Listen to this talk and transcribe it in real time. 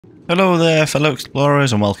Hello there fellow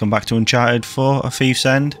explorers and welcome back to Uncharted 4 A Thief's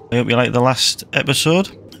End. I hope you liked the last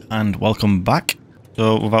episode and welcome back.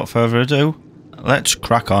 So without further ado, let's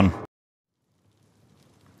crack on.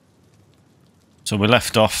 So we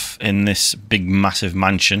left off in this big massive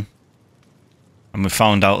mansion and we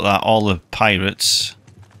found out that all the pirates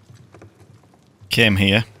came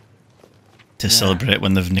here to celebrate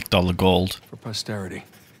when they've nicked all the gold. For posterity.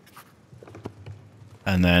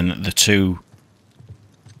 And then the two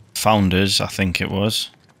founders, I think it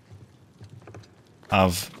was,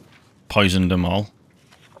 have poisoned them all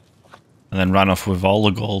and then ran off with all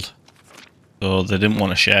the gold. So they didn't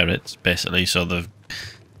want to share it, basically, so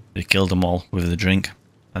they killed them all with the drink.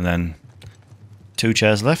 And then 2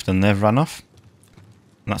 chairs left and they've ran off.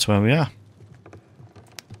 And that's where we are.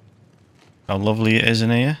 How lovely it is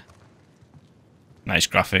in here. Nice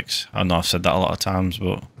graphics. I know I've said that a lot of times,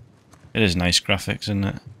 but it is nice graphics, isn't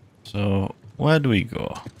it? So where do we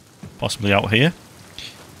go? Possibly out here.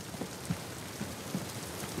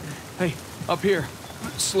 Hey, up here.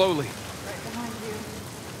 Slowly.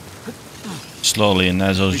 Slowly, and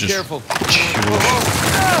there's us Be just... careful.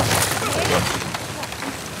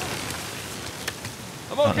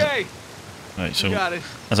 I'm okay. Right, so Got it.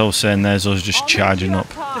 as I was saying, there's us just charging up.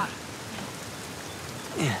 Oh,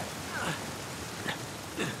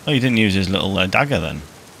 you didn't use his little dagger then?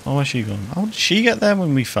 Oh, where's she going? How did she get there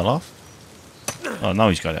when we fell off? Oh, now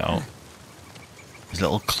he's got it out. His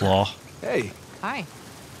little claw. Hey. Hi.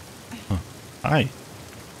 Oh, hi.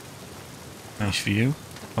 Nice view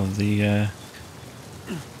of the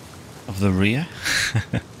rear.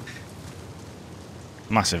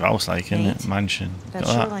 Massive house, like, isn't it? Mansion. That Look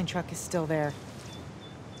at shoreline truck is still there.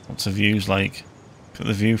 What's the views like? Look at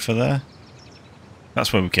the view for there.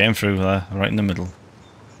 That's where we came through there, right in the middle.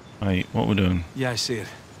 Right, what we're doing? Yeah, I see it.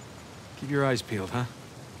 Keep your eyes peeled, huh?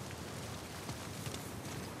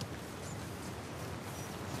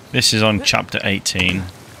 This is on chapter 18.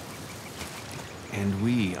 And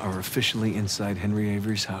we are officially inside Henry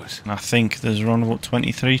Avery's house. And I think there's around about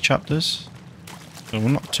 23 chapters. So we're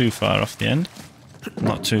not too far off the end.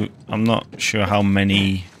 I'm not sure how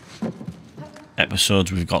many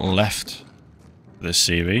episodes we've got left for this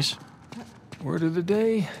series. Word of the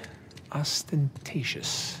day,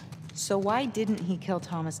 ostentatious. So why didn't he kill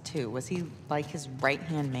Thomas too? Was he like his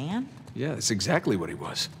right-hand man? Yeah, that's exactly what he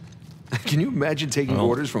was. Can you imagine taking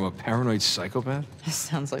orders from a paranoid psychopath? This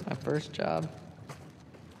sounds like my first job.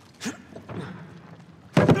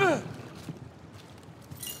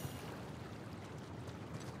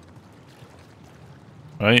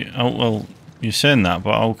 Right, oh well, you're saying that,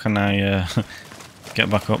 but how can I get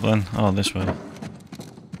back up then? Oh, this way.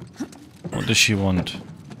 What does she want?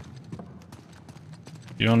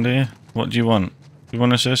 You on there? What do you want? Do you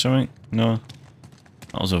want to say something? No?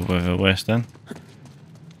 That was a bit of a waste then.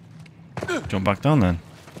 Jump back down then.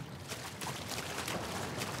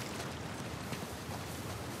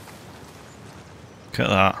 Look at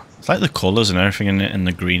that. It's like the colours and everything in it and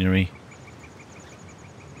the greenery.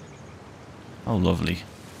 How lovely.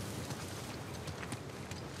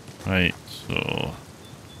 Right, so...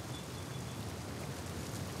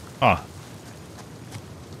 Ah.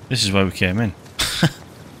 This is where we came in.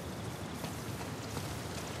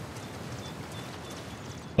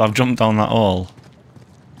 I've jumped down that hole,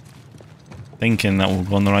 thinking that we're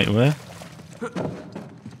going the right way,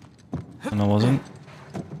 and I wasn't.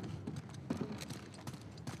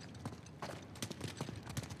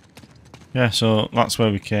 Yeah, so that's where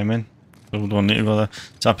we came in. So we don't need to go there.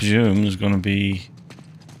 So I presume there's going to be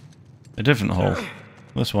a different hole.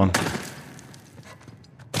 This one.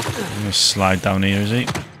 I'm going to slide down here, is he?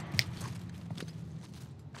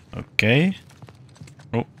 Okay.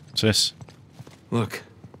 Oh, what's this? Look,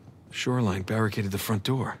 shoreline barricaded the front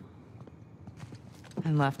door.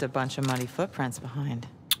 And left a bunch of muddy footprints behind.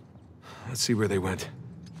 Let's see where they went.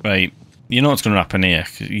 Right, you know what's going to happen here.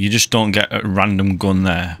 You just don't get a random gun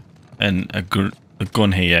there and a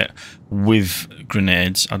gun here with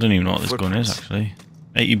grenades. I don't even know what this gun is, actually.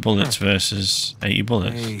 80 bullets versus 80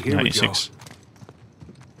 bullets. Hey, here 96.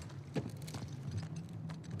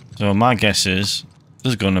 So my guess is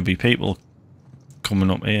there's going to be people coming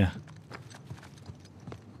up here.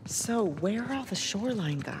 So where are all the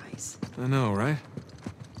shoreline guys? I know, right?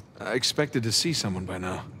 I expected to see someone by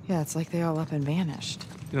now. Yeah, it's like they all up and vanished.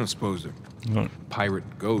 You don't suppose they're Look, pirate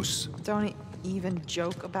ghosts? Don't even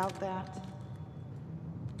joke about that.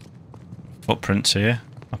 footprints here.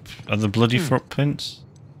 Are the bloody footprints?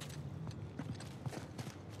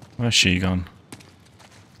 Where's she gone?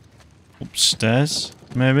 Upstairs,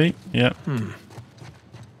 maybe? Yep.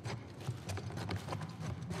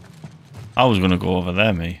 I was going to go over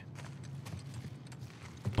there, me.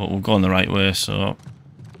 But we're going the right way, so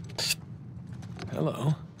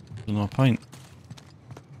Hello. there's no point.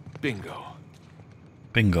 Bingo.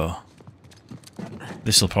 Bingo.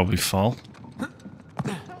 This'll probably fall.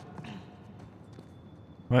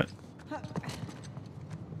 Right.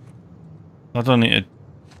 I don't need to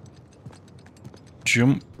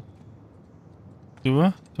jump. Do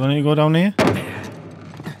I? Do I need to go down here?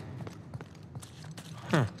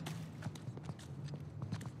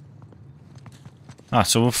 Ah,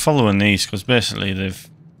 so we're following these because basically they've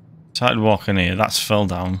started walking here. That's fell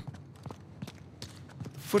down.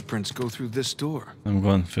 Footprints go through this door. I'm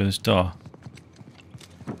going through this door.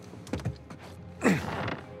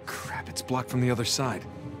 Crap, it's blocked from the other side.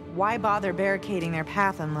 Why bother barricading their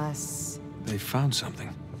path unless... They found something.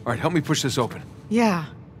 All right, help me push this open. Yeah.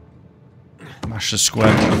 Mash the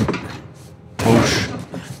square button. Push.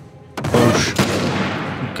 Push.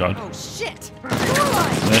 Oh god. Oh, shit!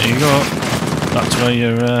 There you go. That's where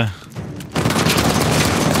your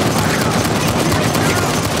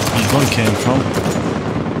gun came from.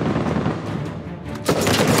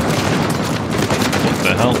 What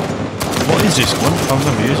the hell? What is this gun? I've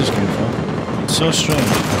never used this gun before. It's so strange.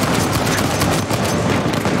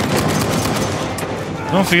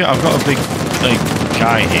 Don't forget, I've got a big, like,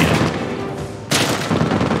 guy here.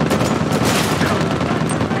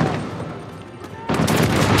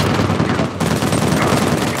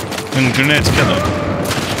 Can grenades kill him?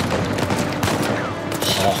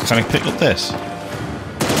 Oh, can I pick up this?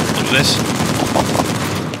 Look at this.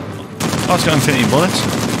 Oh, it's got infinity bullets.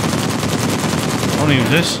 I want to use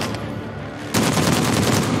this.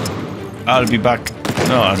 I'll be back.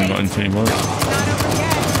 No, I haven't got infinity bullets.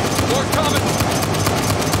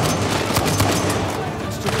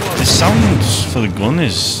 The sounds for the gun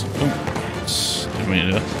is... Oh, didn't mean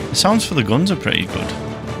to do it. The sounds for the guns are pretty good.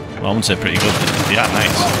 Well, I wouldn't say pretty good, they are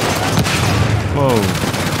nice. Whoa.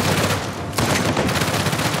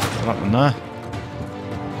 What happened there?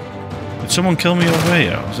 Did someone kill me over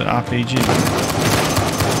here? Was it RPG?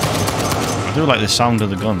 I do like the sound of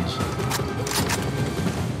the guns.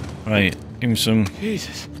 Right, give me some...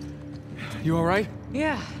 Jesus. You alright?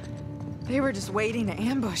 Yeah. They were just waiting to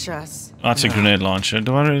ambush us. That's a grenade launcher.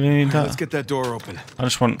 Do I really need that? Let's get that door open. I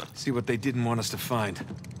just want... See what they didn't want us to find. I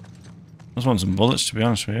just want some bullets, to be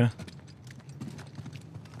honest with you.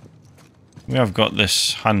 We have got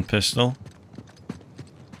this hand pistol.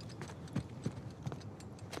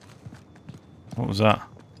 What was that?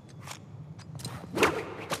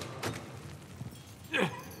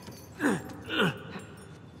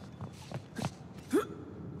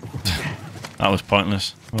 That was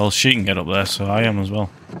pointless. Well, she can get up there, so I am as well.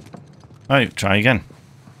 Right, try again.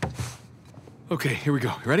 Okay, here we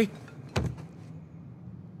go. You ready?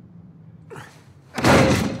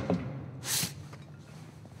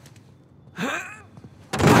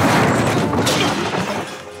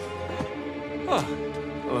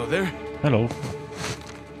 Hello there. Hello.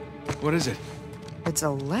 What is it? It's a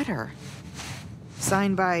letter.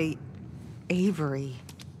 Signed by Avery.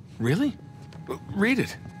 Really? Read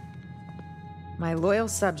it. My loyal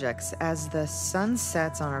subjects, as the sun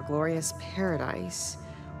sets on our glorious paradise,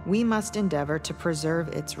 we must endeavor to preserve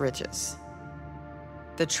its riches.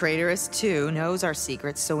 The traitorous, too, knows our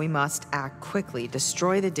secrets, so we must act quickly,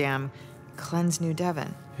 destroy the dam, cleanse New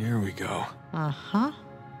Devon. Here we go. Uh-huh.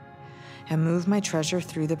 And move my treasure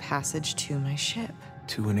through the passage to my ship.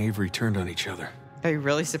 Two and Avery turned on each other. Are you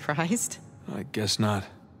really surprised? I guess not.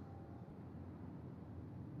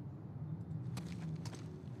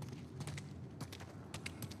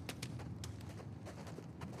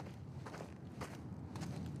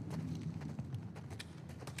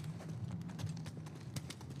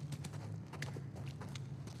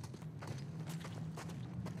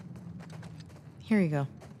 Here you go.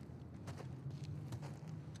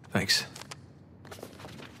 Thanks.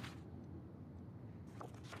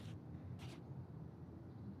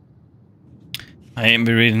 I ain't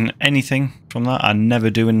be reading anything from that. I never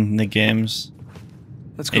do in the games.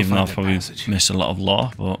 Let's go Even though find I've that probably passage. missed a lot of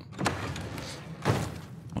lore, but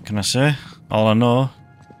what can I say? All I know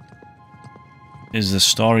is the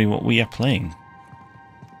story what we are playing.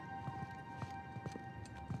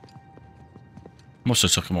 Must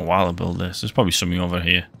have took him a while to build this. There's probably something over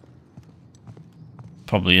here.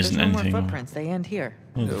 Probably isn't There's no anything. more footprints. They end here.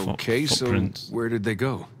 Oh, the Okay, so footprints. where did they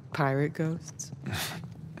go? Pirate ghosts.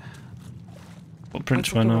 Footprints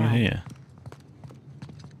Let's look went over around. here.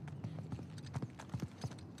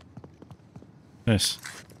 This.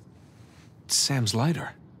 It's Sam's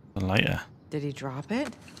lighter. The lighter. Did he drop it?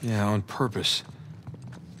 Yeah, on purpose.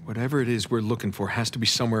 Whatever it is we're looking for has to be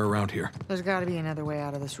somewhere around here. There's got to be another way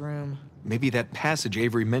out of this room. Maybe that passage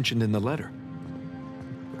Avery mentioned in the letter.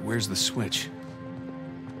 where's the switch?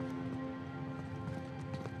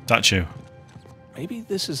 Statue. Maybe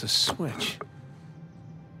this is a switch.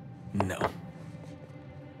 No.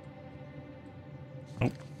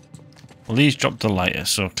 Oh. Well, he's dropped the lighter,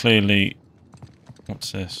 so clearly...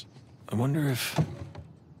 What's this? I wonder if...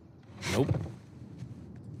 Nope.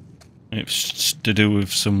 It's to do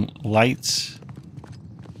with some lights.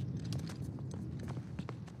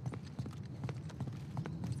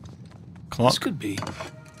 Clock. This could be.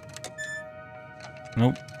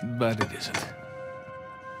 Nope. But it isn't.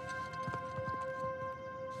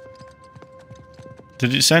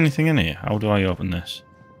 Did it say anything in here? How do I open this?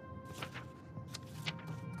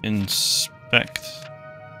 Inspect.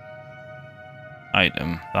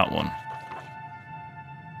 Item. That one.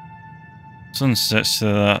 Sunsets to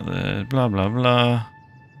that. Blah, blah, blah.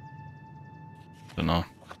 Don't know.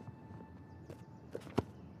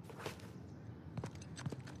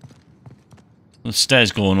 The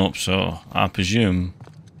stairs going up, so I presume.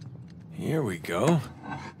 Here we go.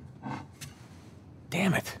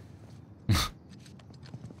 Damn it.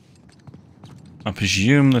 I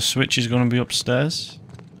presume the switch is going to be upstairs.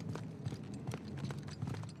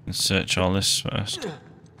 Let's search all this first.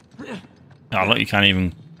 Oh, look, you can't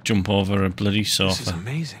even jump over a bloody sofa. This is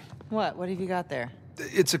amazing. What have you got there?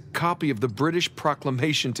 It's a copy of the British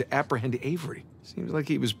proclamation to apprehend Avery. Seems like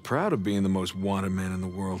he was proud of being the most wanted man in the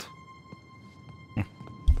world.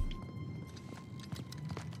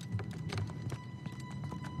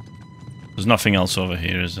 There's nothing else over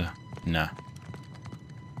here, is there? Nah.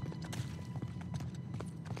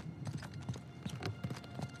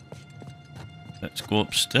 Let's go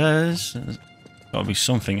upstairs. There's gotta be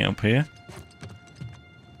something up here.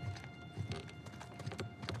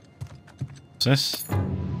 What's this?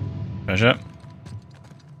 Treasure.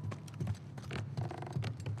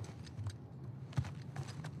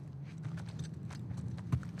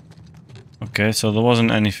 Okay, so there wasn't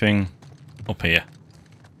anything up here.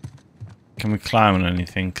 Can we climb on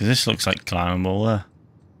anything? Because this looks like climbable there.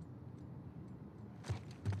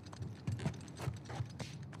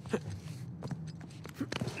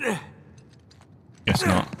 Guess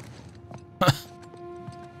not.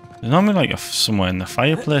 There's normally like somewhere in the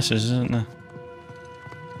fireplaces, isn't there?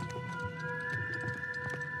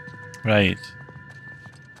 Right.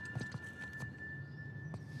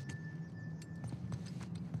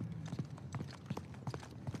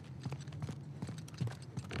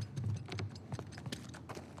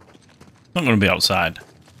 Not going to be outside.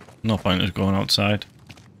 No point in going outside.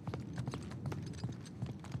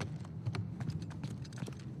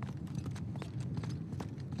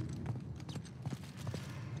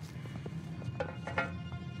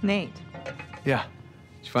 Nate. Yeah.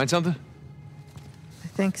 Did you find something? I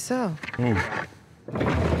think so. Ooh.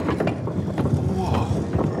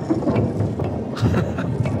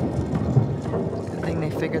 Good thing they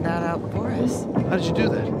figured that out for us. How did you do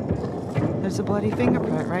that? There's a bloody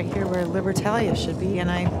fingerprint right here where Libertalia should be,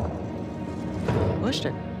 and I pushed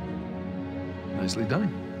it. Nicely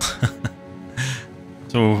done.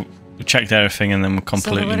 So we checked everything and then we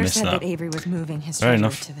completely So the letter missed said that. that Avery was moving his Fair treasure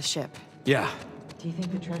enough. to the ship. Yeah. Do you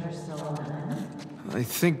think the treasure's still on the island? I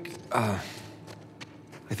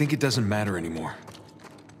think it doesn't matter anymore.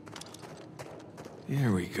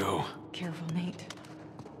 Here we go. Careful, Nate.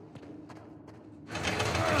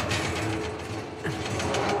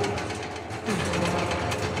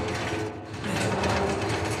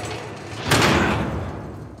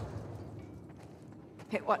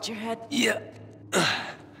 Hey, watch your head. Yeah.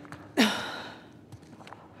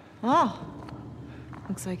 Oh.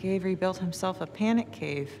 Looks like Avery built himself a panic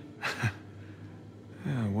cave.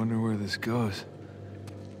 Yeah, I wonder where this goes.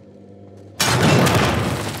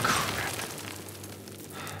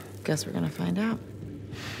 Guess we're gonna find out.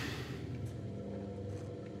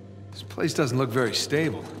 This place doesn't look very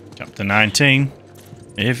stable. Chapter 19.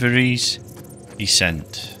 Avery's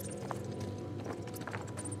Descent.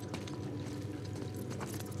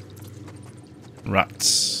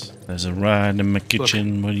 Rats. There's a rat in my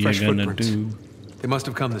kitchen. What are you fresh gonna footprints. do? They must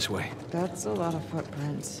have come this way. That's a lot of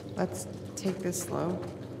footprints. Let's take this slow.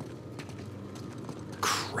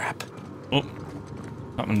 Crap. Oh,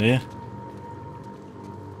 happened here.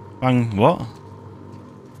 Bang, what?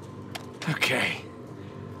 Okay.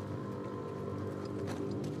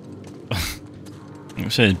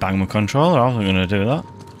 It says bang my controller. I wasn't gonna do that.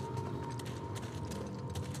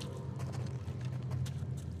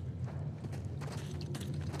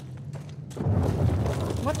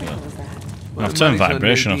 What the hell was that? I've turned Matty's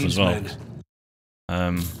vibration under off as well. Dean's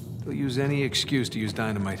men. They'll use any excuse to use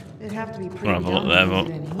dynamite. It'd have to be pretty We'll have a look dumb there, to but use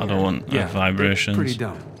it in I here. don't want Yeah, vibrations. pretty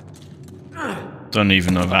dumb. Don't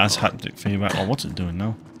even know if it has haptic feedback. Oh, what's it doing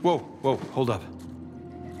now? Whoa, whoa, hold up.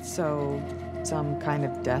 So, some kind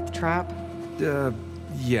of death trap?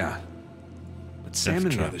 Yeah. But Sam and the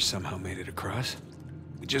trap. others somehow made it across.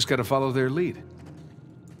 We just gotta follow their lead.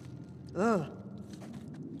 Ugh.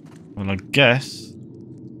 Well, I guess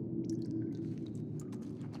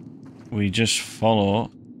we just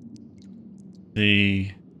follow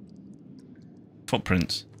the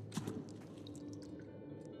footprints.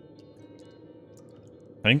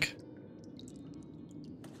 I think.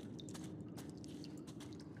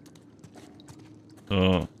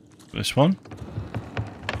 So, this one?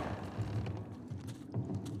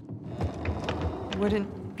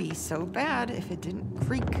 Wouldn't be so bad if it didn't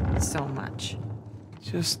creak so much.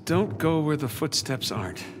 Just don't go where the footsteps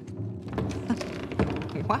aren't.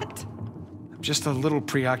 What? I'm just a little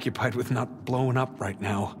preoccupied with not blowing up right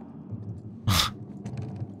now.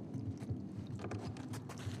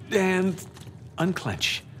 And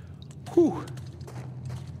unclench. Whew.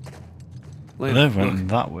 They Lena, went look,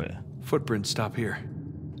 that way. footprints stop here.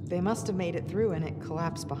 They must have made it through and it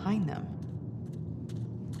collapsed behind them.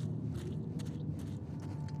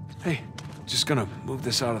 Hey, just gonna move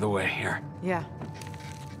this out of the way here. Yeah.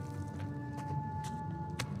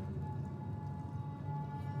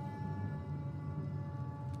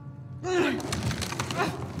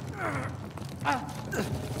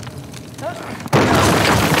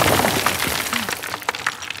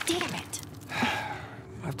 Damn it.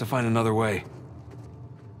 I have to find another way.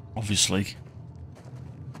 Obviously.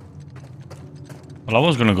 Well, I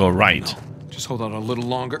was going to go right. No, just hold on a little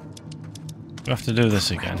longer. We have to do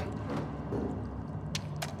this again.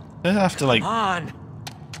 I have to, like, Come on!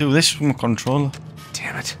 do this from a controller.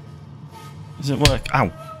 Damn it. Does it work? Ow.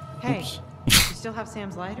 Hey, Oops. you still have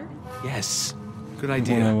Sam's lighter? Yes. Good I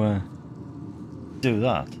idea. want to do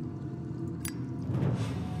that.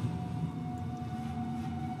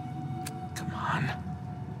 Come on.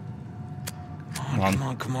 Come on. Come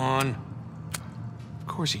on, come on. Of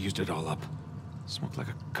course he used it all up. Smoked like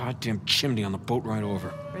a goddamn chimney on the boat ride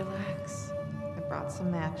over. Relax. I brought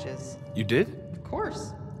some matches. You did? Of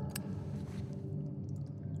course.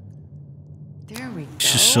 There we go.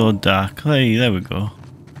 It's just so dark. Hey, there we go.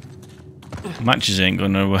 Matches ain't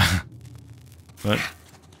going nowhere. But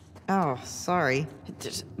Oh, sorry.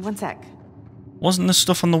 Just one sec. wasn't there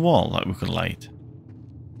stuff on the wall that we could light?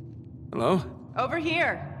 Hello? Over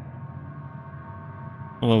here.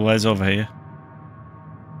 Well, where's over here?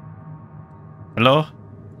 Hello?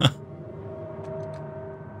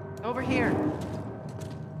 Over here.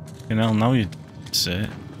 You know, now you say it.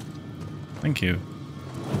 Thank you.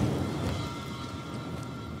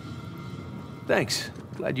 Thanks.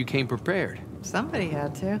 Glad you came prepared. Somebody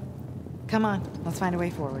had to. Come on, let's find a way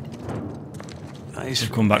forward. Nice.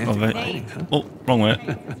 Come back romantic over it. lighting, huh? Oh, wrong way.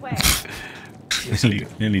 This way.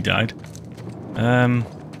 nearly died.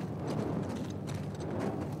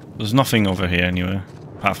 There's nothing over here anywhere,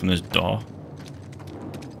 apart from this door.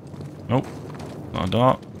 Nope, not a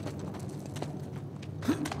door.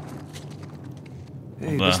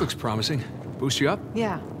 Hey, There. this looks promising. Boost you up?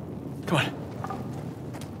 Yeah. Come on.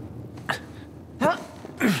 Huh?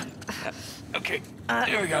 Okay,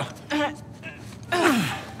 there we go.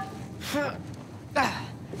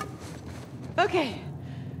 Okay.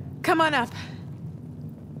 Come on up.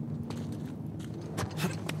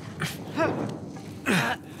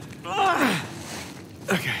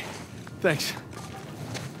 Okay, thanks.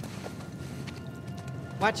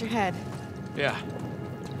 Watch your head. Yeah.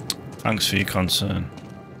 Thanks for your concern.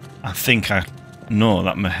 I think I know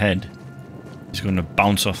that my head is going to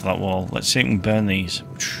bounce off that wall. Let's see if we can burn these.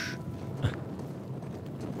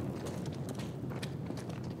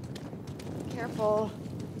 Careful.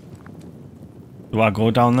 Do I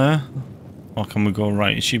go down there? Or can we go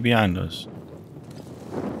right? Is she behind us?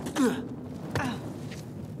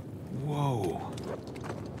 Whoa.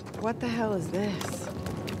 What the hell is this?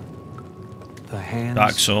 The hands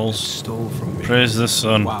Dark Souls. that stole from me. Praise the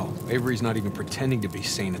sun. Wow, Avery's not even pretending to be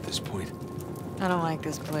sane at this point. I don't like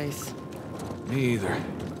this place. Me either.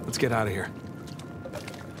 Let's get out of here.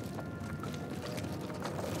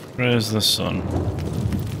 Praise the sun.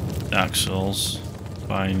 Dark Souls.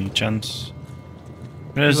 By any chance?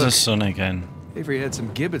 Praise the Look. sun again. Avery had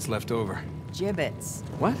some gibbets left over. Gibbets.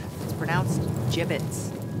 What? It's pronounced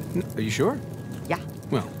gibbets. Are you sure? Yeah.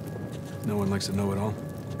 Well, no one likes to know it all.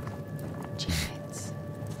 Gibbets.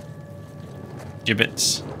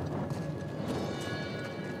 Gibbets.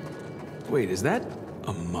 Wait, is that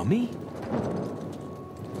a mummy?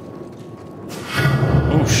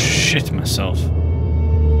 Oh shit myself.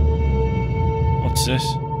 What's this?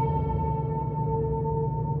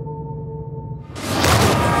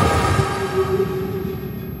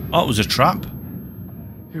 Oh, it was a trap.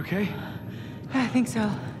 You okay? I think so.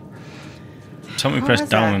 Tell me What press was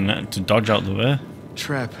down that? on it to dodge out the way.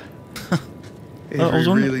 Trap. I Avery was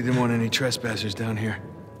wondering- really didn't want any trespassers down here.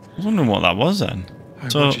 I was wondering what that was then. All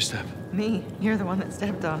right, So, watch your step. Me, you're the one that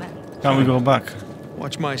stepped on it. can't we go back?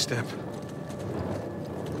 Watch my step.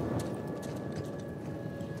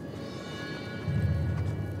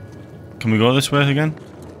 Can we go this way again?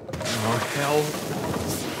 Oh, hell.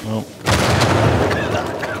 Oh,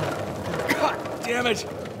 God damn it.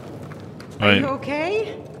 Are you right.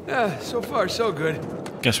 okay? Yeah, so far so good.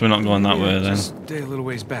 Guess we're not going that way then. Just stay a little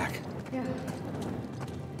ways back. Yeah.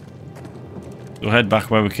 Go head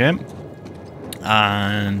back where we came.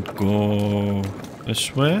 And go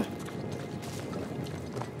this way.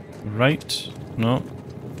 Right. No.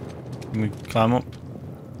 Can we climb up?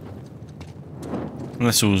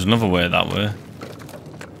 Unless there was another way that way.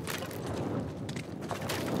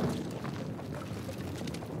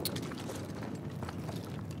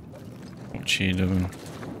 What's she doing?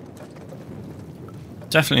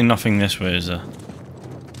 Definitely nothing this way, is there?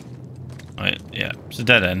 Right, yeah, it's a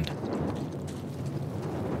dead end.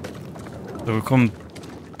 So we come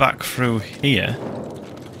back through here.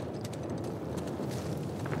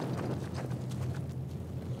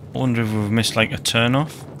 I wonder if we've missed like a turn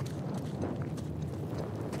off.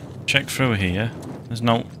 Check through here. There's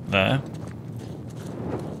no there.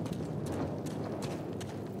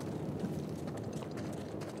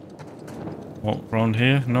 What, around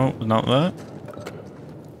here? No, not there.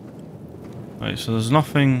 Right, so there's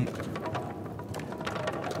nothing.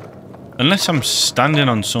 Unless I'm standing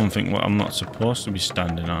on something what I'm not supposed to be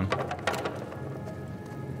standing on.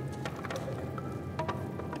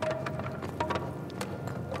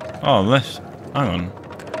 Oh, this. Hang on.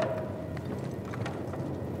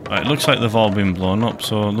 Right, it looks like they've all been blown up,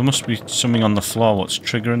 so there must be something on the floor what's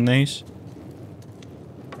triggering these.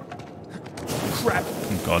 Crap.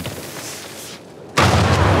 Oh, God.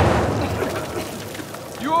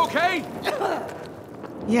 You okay?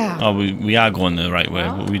 Yeah. Oh, we are going the right way,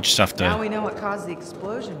 Well, but we just have Now to... we know what caused the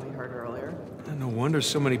explosion we heard earlier. No wonder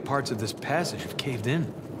so many parts of this passage have caved in.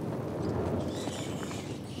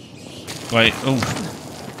 Right, oh.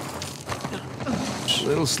 A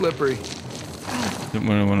little slippery. Didn't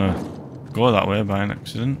really want to go that way by an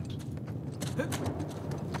accident.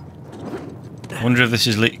 Wonder if this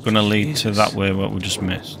is going to lead to that way what we just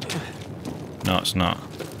missed. No, it's not.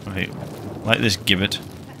 Right, like this gibbet.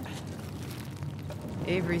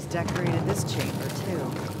 Avery's decorated this chamber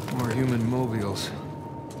too. More human mobiles.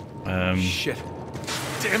 Shit.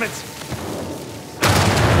 Damn it!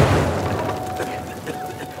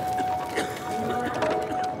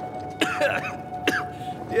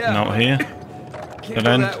 Yeah. Not here. Can't Dead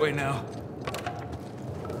go end. that way now.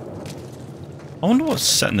 I wonder what's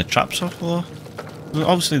setting the traps off though. Well,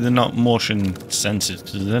 obviously they're not motion sensitive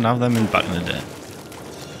because they didn't have them in back in the day.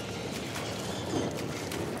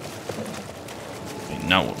 Okay,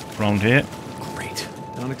 now around here. Great.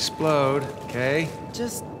 Don't explode, okay?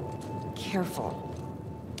 Just careful.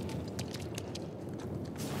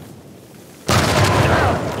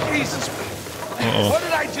 Jesus! Uh-oh. What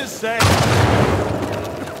did I just say?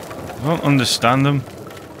 I don't understand them.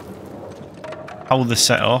 How they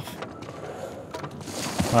set off.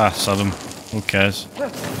 Ah, Sodom. Who cares? For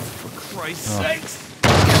Christ's sakes!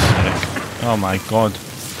 Oh my God.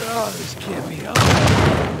 Oh, this can't be helped.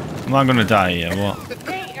 I'm not gonna die here, what?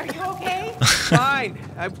 Hey, are you okay? Fine.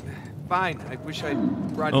 Fine. I wish I'd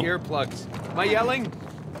brought Oh. earplugs. Am I yelling?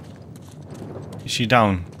 Is she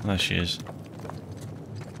down? There she is.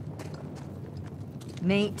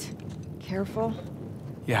 Nate, careful.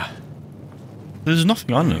 Yeah. There's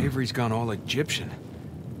nothing on them. Avery's gone all Egyptian.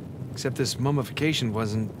 Except this mummification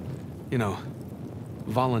wasn't, you know,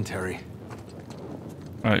 voluntary.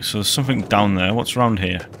 Right, so there's something down there. What's around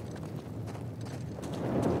here?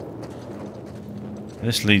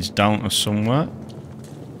 This leads down to somewhere.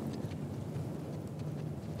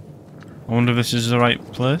 I wonder if this is the right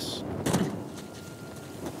place.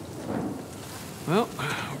 Well,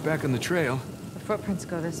 we're back on the trail. The footprints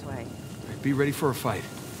go this way. Be ready for a fight.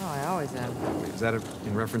 Oh, I always am. Is that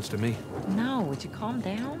in reference to me? No, would you calm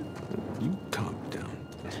down? You calm down.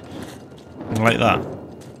 Like that?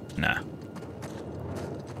 Nah.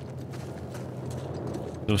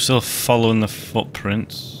 So we're still following the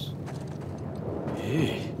footprints.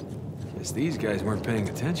 Hey, guess these guys weren't paying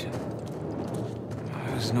attention.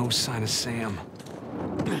 There's no sign of Sam.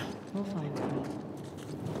 We'll find him.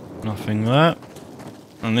 Nothing there.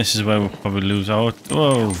 And this is where we'll probably lose our...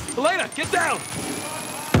 Whoa! Elena, get down!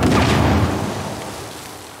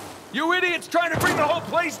 You idiots trying to bring the whole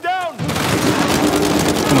place down!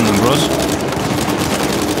 Come on then, bros.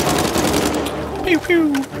 Pew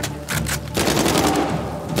pew.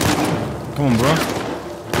 Come on, bro.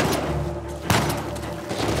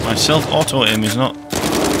 My self-auto aim is not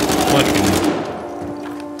working.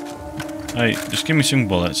 Hey, just give me some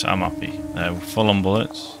bullets. I'm happy. We're full on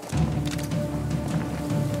bullets.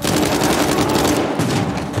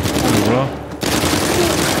 Come on, bro.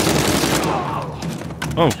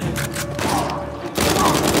 Oh.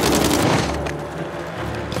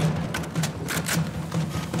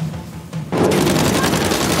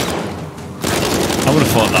 I would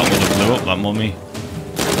have thought that would have blew up that mummy.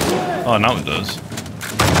 Oh, now it does.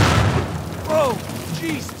 Oh,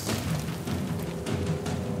 Jesus!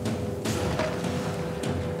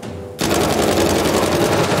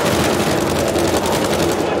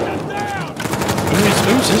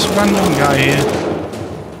 Who's this random guy here?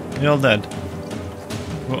 They're all dead.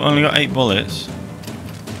 We've only got 8 bullets.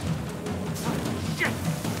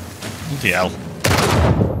 Bloody hell.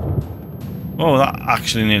 Oh, that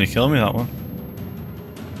actually nearly killed me, that one.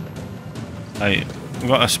 Hey, we've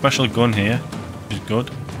got a special gun here, which is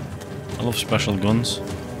good. I love special guns.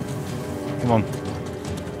 Come on.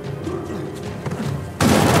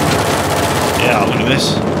 Yeah, look at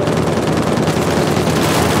this.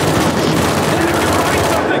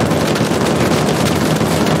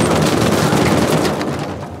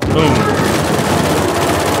 Boom.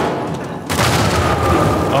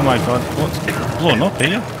 Oh my god, what's blown up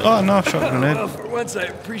here? Oh no, shot a grenade. Well, for once I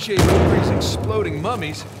appreciate these exploding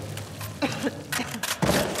mummies.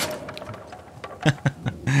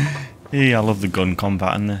 Yeah, I love the gun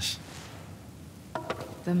combat in this.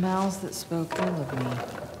 The mouths that spoke ill of me.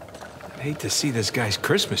 I hate to see this guy's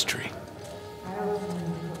Christmas tree.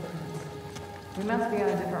 We must be on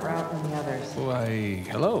a different route than the others. Why,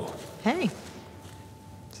 hello. Hey.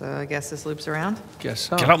 So I guess this loops around? Guess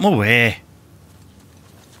so. Get out my way.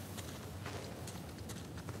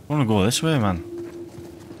 I want to go this way, man.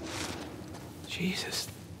 Jesus.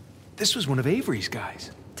 This was one of Avery's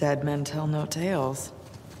guys. Dead men tell no tales.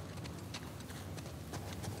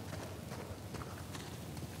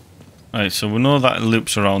 Right, so we know that it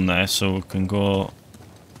loops around there, so we can go...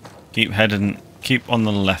 Keep heading... Keep on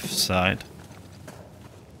the left side.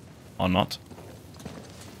 Or not.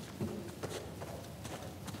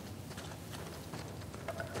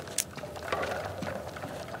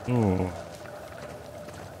 Oh.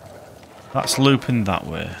 That's looping that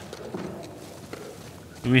way.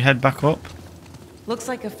 Do we head back up? Looks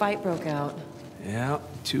like a fight broke out. Yeah,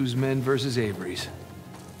 two's men versus Avery's.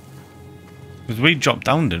 Because we dropped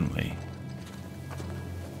down, didn't we?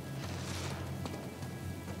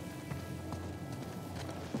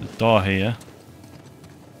 The door here.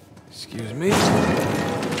 Excuse me.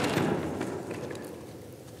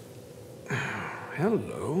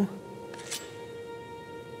 Hello.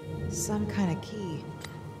 Some kind of key.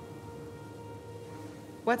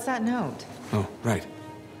 What's that note? Oh, right.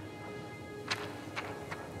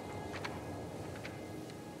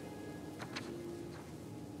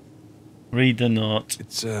 Read the note.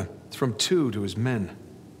 It's from two to his men.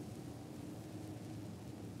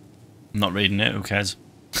 I'm not reading it, who cares?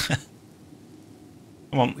 Come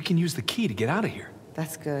on. We can use the key to get out of here.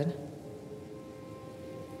 That's good.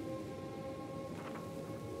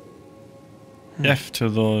 Deaf to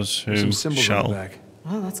those who Some symbols on the shall back.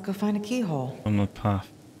 Well, let's go find a keyhole. on the path.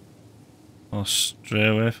 Or stray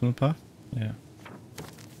away from the path? Yeah.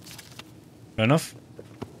 Fair enough.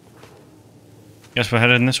 Guess we're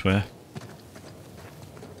heading this way.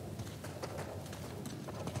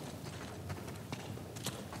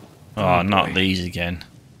 Oh, not boy. these again.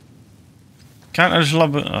 Can't I just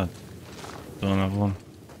lob it? Oh, don't have one.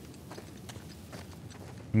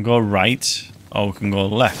 We can go right, or we can go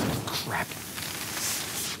left. Crap.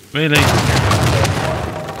 Really?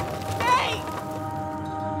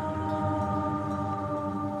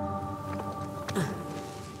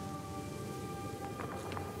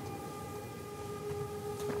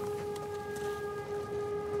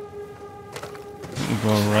 We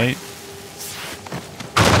go right.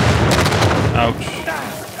 Ouch.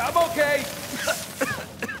 I'm okay.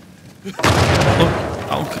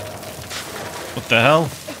 Oh, what the hell?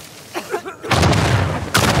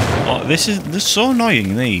 Oh, they're so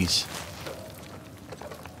annoying, these.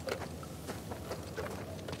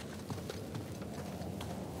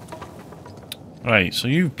 Right, so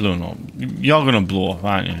you've blown up. You're gonna blow up,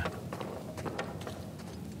 aren't you?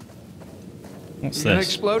 What's You gonna this?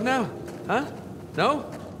 explode now? Huh? No?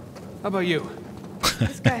 How about you?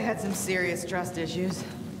 This guy had some serious trust issues.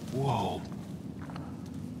 Whoa.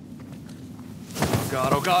 Oh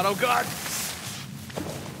god, oh god, oh god!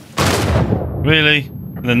 Really?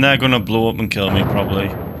 Then they're gonna blow up and kill me, probably.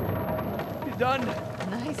 You done?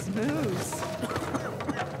 Nice moves.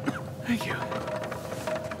 Thank you.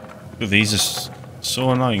 These are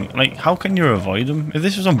so annoying. Like, how can you avoid them? If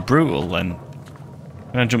this was on brutal, then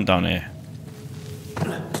can I jump down here?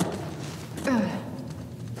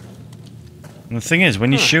 And the thing is,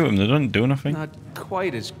 when you shoot them, they don't do nothing. Not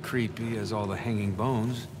quite as creepy as all the hanging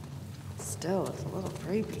bones. Still, it's a little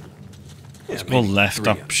creepy. Let's go left.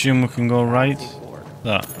 I presume we can go right.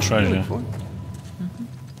 That treasure.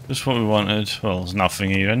 Just what we wanted. Well, there's nothing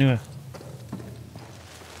here anyway.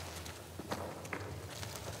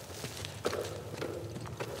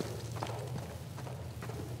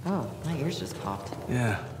 Oh, my ears just popped.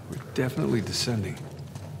 Yeah, we're definitely descending.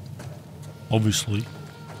 Obviously.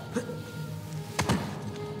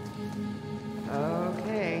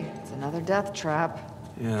 Okay, it's another death trap.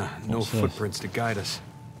 Yeah, no What's this? footprints to guide us.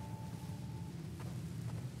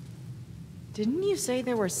 Didn't you say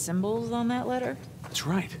there were symbols on that letter? That's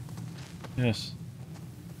right. Yes.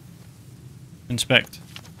 Inspect.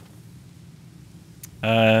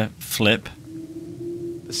 Flip.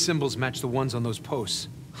 The symbols match the ones on those posts.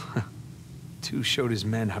 Two showed his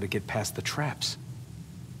men how to get past the traps.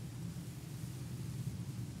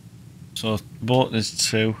 So boat is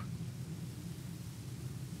 2.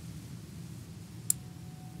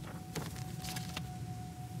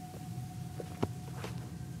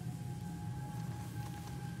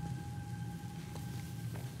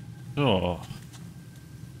 Oh.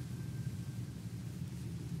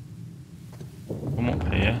 Come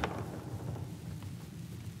up here.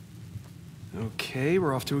 Okay,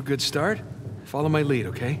 we're off to a good start. Follow my lead,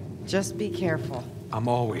 okay? Just be careful, I'm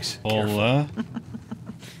always All careful. there.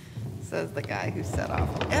 says the guy who set off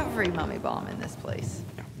every mummy bomb in this place.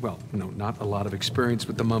 Well, no, not a lot of experience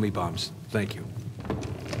with the mummy bombs. Thank you.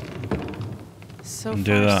 So Can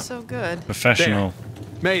far, do that. so good. Professional.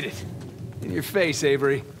 There. Made it. In your face,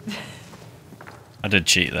 Avery. I did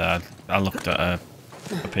cheat there. I looked at a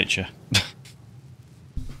picture.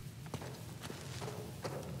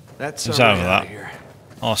 That's What's our out of way that? of here.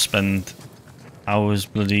 I'll spend hours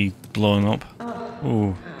bloody blowing up.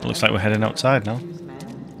 Ooh, looks like we're heading outside now.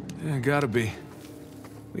 Yeah, gotta be.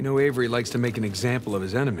 We know Avery likes to make an example of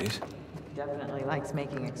his enemies. Definitely likes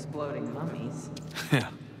making exploding mummies. Yeah.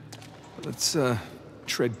 Let's,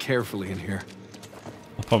 tread carefully in here.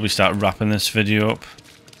 I'll probably start wrapping this video up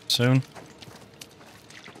soon.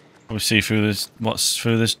 We'll see through this. What's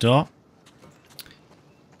through this door?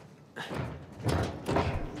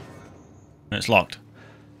 It's locked.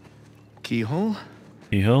 Keyhole?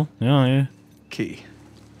 Keyhole? Yeah, yeah. Key.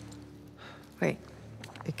 Wait,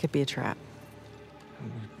 it could be a trap.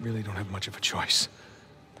 We really don't have much of a choice.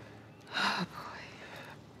 Oh boy.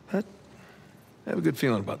 But I have a good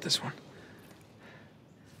feeling about this one.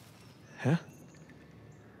 Huh?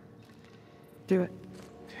 Do it.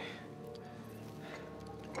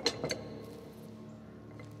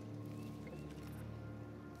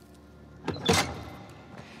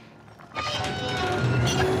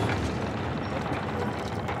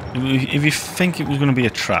 If you think it was going to be a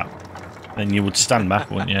trap, then you would stand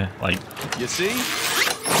back, wouldn't you? Like, You see?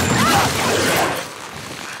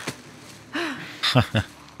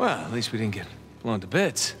 Well, at least we didn't get blown to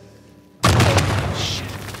bits. Shit.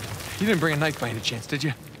 You didn't bring a knife by any chance, did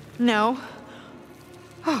you? No.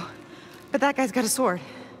 Oh, but that guy's got a sword.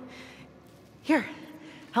 Here,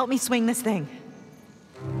 help me swing this thing.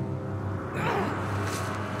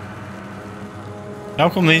 how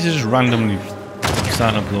come these are just randomly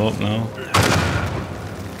starting to blow up now?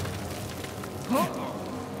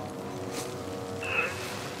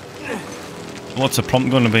 What's the prompt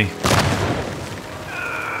going to be?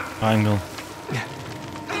 Angle.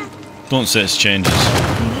 Don't say it's changes.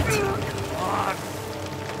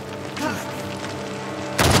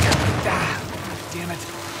 Damn it.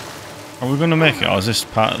 Are we going to make it, or is this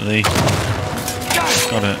part of the...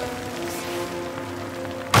 Got it.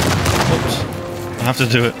 Oops. I have to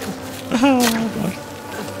do it. Oh, God.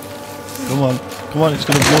 Come on. Come on, it's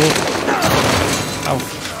going to blow up. Ow.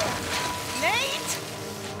 Nate!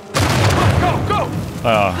 Go, go!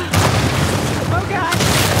 Ah. Oh God!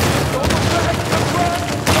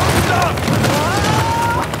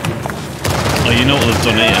 Oh, you know what they've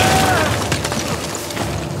done here?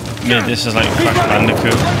 Made this is like Crash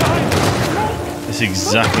Bandicoot. It's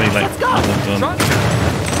exactly like what they've done.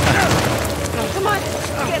 Come on,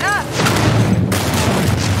 get up!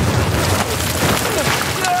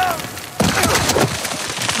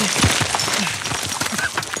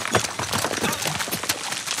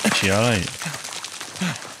 Is she alright?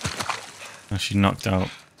 Oh, she knocked out.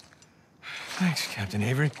 Thanks, Captain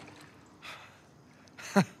Avery.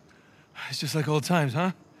 It's just like old times,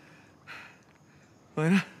 huh?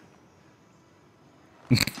 Lena?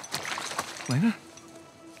 Lena?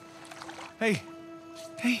 Hey.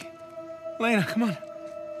 Hey. Lena, come on.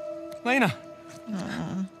 Lena.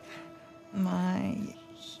 My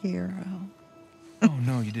hero. Oh,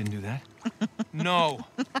 no, you didn't do that. No.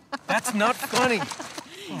 That's not funny.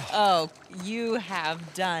 Oh, you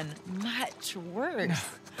have done much worse.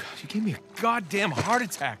 God, you gave me a goddamn heart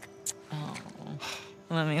attack. Oh,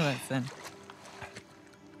 let me listen.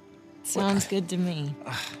 Sounds good to me.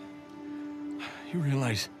 You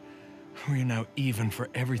realize we're now even for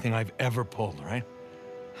everything I've ever pulled, right?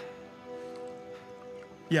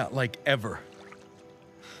 Yeah, like ever.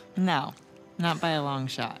 No, not by a long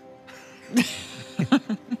shot.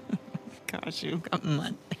 Gosh, you've got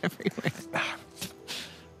mud everywhere.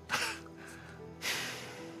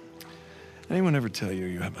 Anyone ever tell you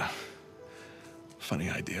you have a funny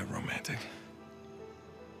idea of romantic?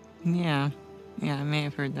 Yeah, I may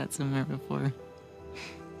have heard that somewhere before.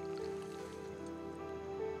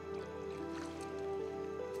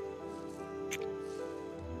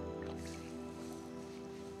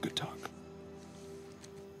 Good talk.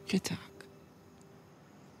 Good talk.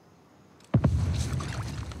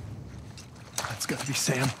 That's gotta be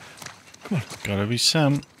Sam. Come on. Gotta be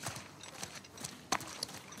Sam.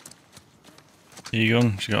 Here you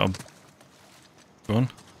go. She got a gun.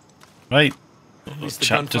 Right. At least the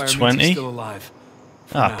Chapter gunfire means 20. he's still alive.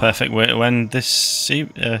 For Ah, now. perfect. When this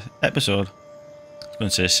episode, I was going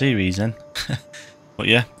to say series then, but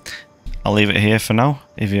yeah, I'll leave it here for now.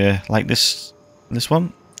 If you like this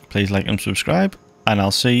one, please like and subscribe, and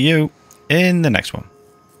I'll see you in the next one.